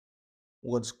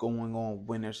What's going on,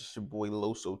 winners? It's your boy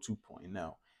Loso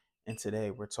 2.0, and today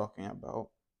we're talking about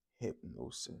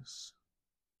hypnosis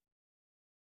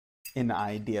and the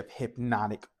idea of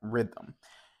hypnotic rhythm.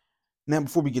 Now,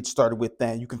 before we get started with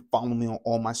that, you can follow me on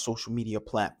all my social media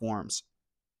platforms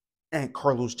at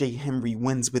Carlos J. Henry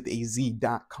wins with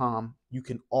AZ.com. You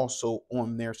can also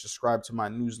on there subscribe to my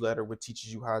newsletter, which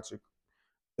teaches you how to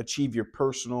achieve your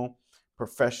personal,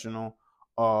 professional,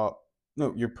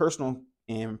 your personal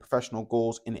and professional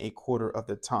goals in a quarter of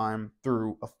the time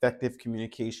through effective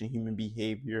communication, human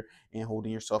behavior, and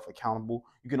holding yourself accountable.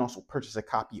 You can also purchase a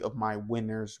copy of my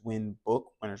Winners Win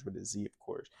book, Winners with a Z, of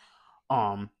course.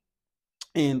 Um,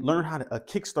 and learn how to a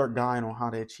kickstart guide on how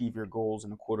to achieve your goals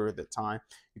in a quarter of the time.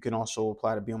 You can also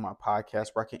apply to be on my podcast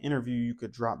where I can interview you. You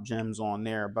could drop gems on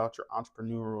there about your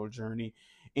entrepreneurial journey,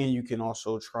 and you can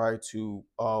also try to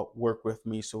work with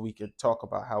me so we could talk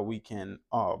about how we can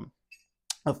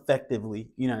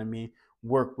effectively, you know what I mean,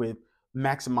 work with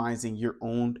maximizing your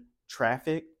own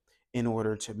traffic in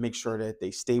order to make sure that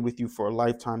they stay with you for a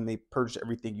lifetime. They purchase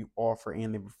everything you offer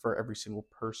and they refer every single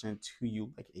person to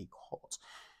you like a cult.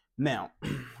 Now,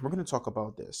 we're going to talk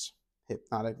about this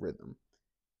hypnotic rhythm.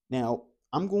 Now,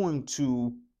 I'm going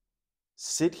to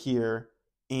sit here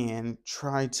and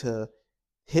try to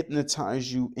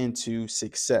hypnotize you into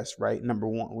success, right? Number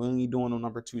one, we only doing no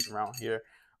number twos around here.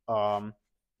 Um,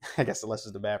 I guess unless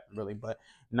it's the bathroom, really, but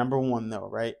number one, though,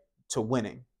 right? To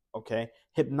winning, okay?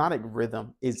 Hypnotic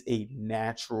rhythm is a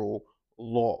natural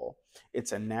law.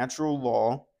 It's a natural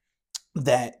law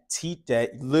that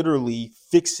literally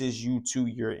fixes you to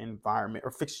your environment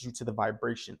or fixes you to the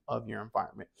vibration of your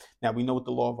environment. Now we know what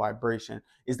the law of vibration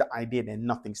is, the idea that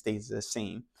nothing stays the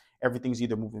same. Everything's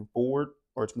either moving forward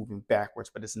or it's moving backwards,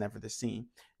 but it's never the same.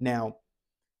 Now,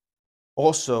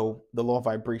 also the law of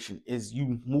vibration is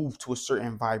you move to a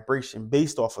certain vibration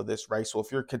based off of this, right? So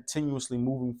if you're continuously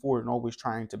moving forward and always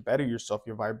trying to better yourself,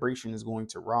 your vibration is going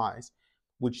to rise,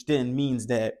 which then means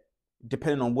that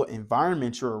depending on what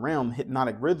environment you're around, the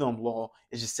hypnotic rhythm law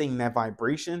is just saying that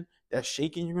vibration, that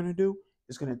shaking you're going to do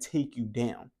is going to take you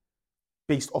down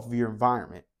based off of your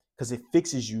environment because it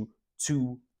fixes you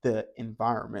to the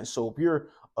environment. So if you're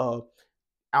a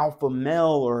alpha male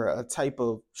or a type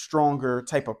of stronger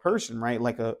type of person, right?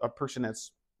 Like a person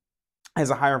that's has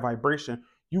a higher vibration,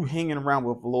 you hanging around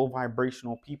with low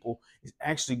vibrational people is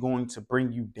actually going to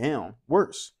bring you down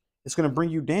worse. It's going to bring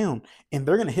you down, and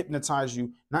they're going to hypnotize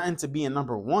you not into being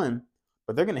number one,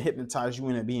 but they're going to hypnotize you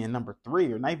into being number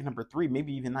three, or not even number three,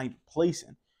 maybe even not even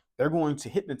placing. They're going to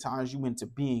hypnotize you into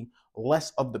being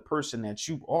less of the person that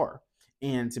you are.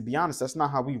 And to be honest, that's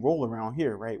not how we roll around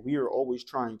here, right? We are always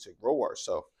trying to grow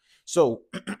ourselves. So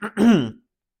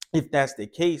if that's the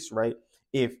case, right?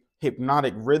 If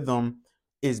hypnotic rhythm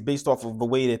is based off of the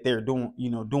way that they're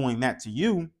doing that to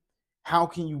you, how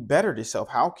can you better yourself?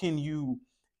 How can you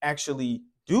actually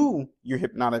do your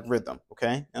hypnotic rhythm?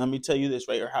 Okay. And let me tell you this,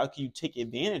 right? Or how can you take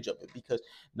advantage of it? Because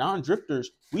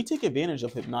non-drifters, we take advantage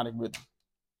of hypnotic rhythm.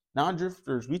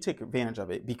 Non-drifters, we take advantage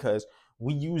of it because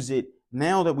we use it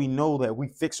now that we know that we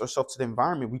fix ourselves to the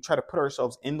environment. We try to put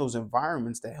ourselves in those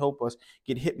environments that help us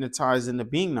get hypnotized into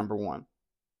being number one.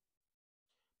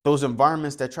 Those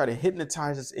environments that try to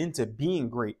hypnotize us into being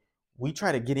great, we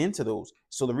try to get into those.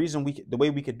 So the way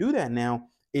we could do that now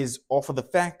is off of the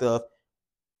fact of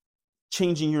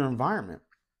changing your environment,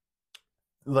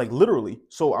 like literally.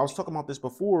 So I was talking about this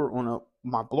before on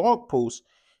my blog post.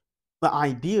 The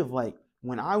idea of like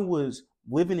when I was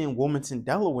living in Wilmington,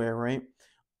 Delaware, right,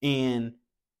 and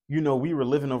we were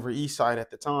living over East Side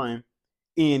at the time,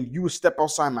 and you would step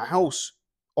outside my house,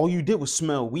 all you did was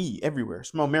smell weed everywhere,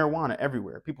 smell marijuana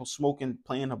everywhere, people smoking,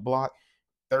 playing a block,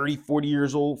 30, 40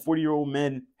 years old, 40-year-old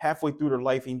men halfway through their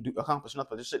life and accomplish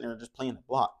nothing. They're sitting there just playing the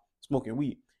block, smoking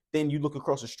weed. Then you look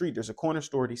across the street, there's a corner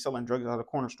store, they selling drugs out of the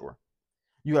corner store.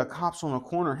 You got cops on a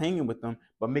corner hanging with them,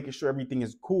 but making sure everything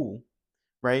is cool,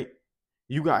 right?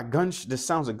 You got the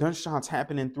sounds of gunshots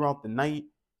happening throughout the night.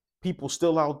 People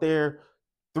still out there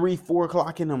 3, 4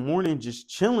 o'clock in the morning, just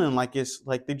chilling like it's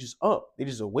like they just up. They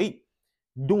just awake,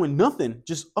 doing nothing,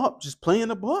 just up, just playing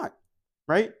the block,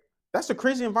 right? That's a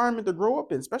crazy environment to grow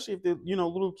up in, especially if they're,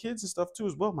 little kids and stuff too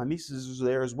as well. My nieces is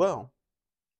there as well.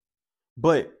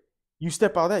 But you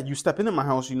step out that, you step into my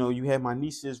house, you have my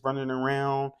nieces running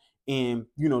around and,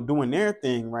 doing their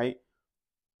thing, right?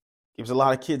 There's a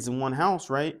lot of kids in one house,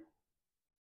 right?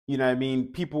 You know what I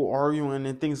mean? People arguing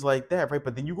and things like that, right?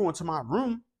 But then you go into my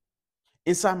room.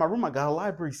 Inside my room, I got a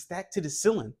library stacked to the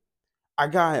ceiling. I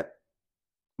got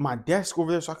my desk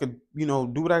over there so I could,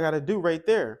 do what I got to do right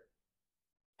there.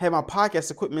 Had my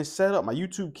podcast equipment set up, my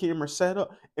YouTube camera set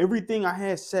up, everything I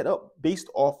had set up based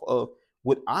off of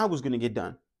what I was going to get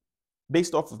done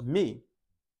based off of me.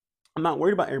 I'm not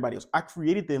worried about everybody else. I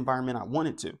created the environment I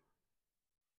wanted to.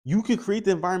 You can create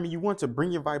the environment you want to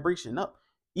bring your vibration up.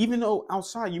 Even though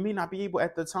outside you may not be able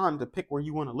at the time to pick where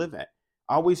you want to live at.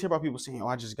 I always hear about people saying, "Oh,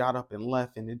 I just got up and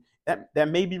left," and that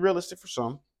may be realistic for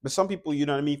some, but some people, you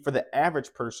know what I mean. For the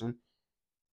average person,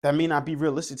 that may not be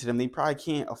realistic to them. They probably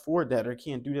can't afford that or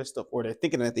can't do that stuff, or they're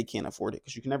thinking that they can't afford it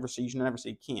because you should never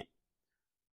say can't.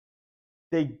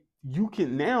 You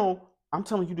can now. I'm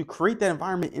telling you to create that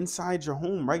environment inside your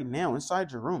home right now,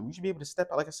 inside your room. You should be able to step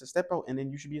out, like I said, step out, and then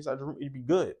you should be inside your room. You'd be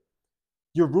good.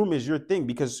 Your room is your thing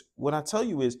because what I tell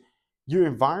you is your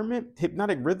environment,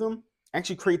 hypnotic rhythm,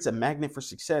 actually creates a magnet for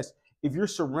success. If you're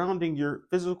surrounding your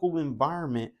physical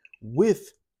environment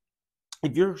with,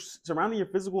 if you're surrounding your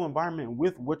physical environment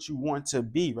with what you want to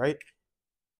be, right?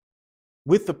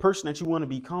 With the person that you want to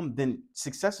become, then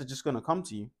success is just going to come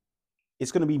to you.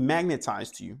 It's going to be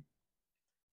magnetized to you.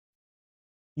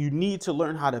 You need to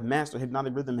learn how to master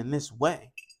hypnotic rhythm in this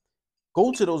way.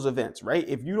 Go to those events, right?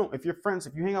 If you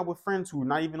hang out with friends who are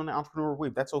not even on the entrepreneur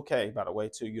wave, that's okay, by the way,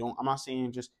 too. I'm not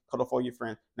saying just cut off all your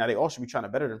friends. Now they all should be trying to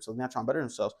better themselves. They're not trying to better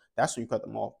themselves. That's when you cut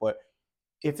them off. But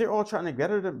if they're all trying to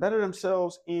better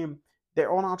themselves and they're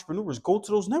all entrepreneurs, go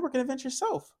to those networking events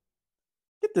yourself.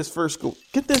 Get this first.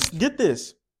 Get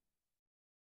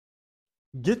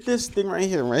this thing right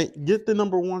here, right? Get the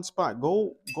number one spot.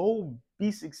 Go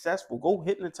be successful. Go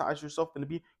hypnotize yourself into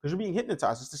be because you're being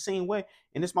hypnotized. It's the same way.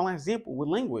 And it's my last example with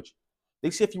language. They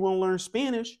say if you want to learn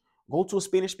Spanish, go to a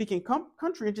Spanish speaking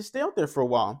country and just stay out there for a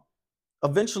while.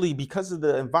 Eventually, because of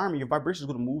the environment, your vibration is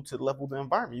going to move to the level of the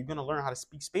environment. You're going to learn how to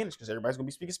speak Spanish because everybody's going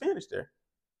to be speaking Spanish there.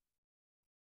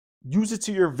 Use it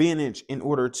to your advantage in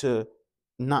order to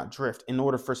not drift, in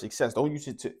order for success. Don't use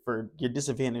it for your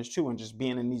disadvantage too, and just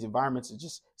being in these environments and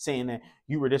just saying that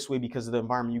you were this way because of the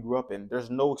environment you grew up in.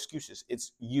 There's no excuses.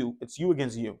 It's you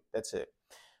against you. That's it.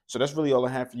 So that's really all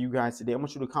I have for you guys today. I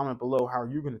want you to comment below how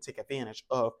you're going to take advantage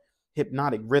of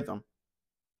hypnotic rhythm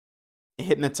and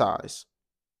hypnotize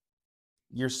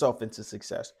yourself into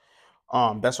success.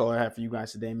 That's all I have for you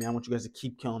guys today, man. I want you guys to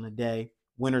keep killing the day.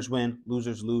 Winners win,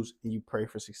 losers lose, and you pray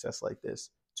for success like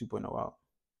this. 2.0 out.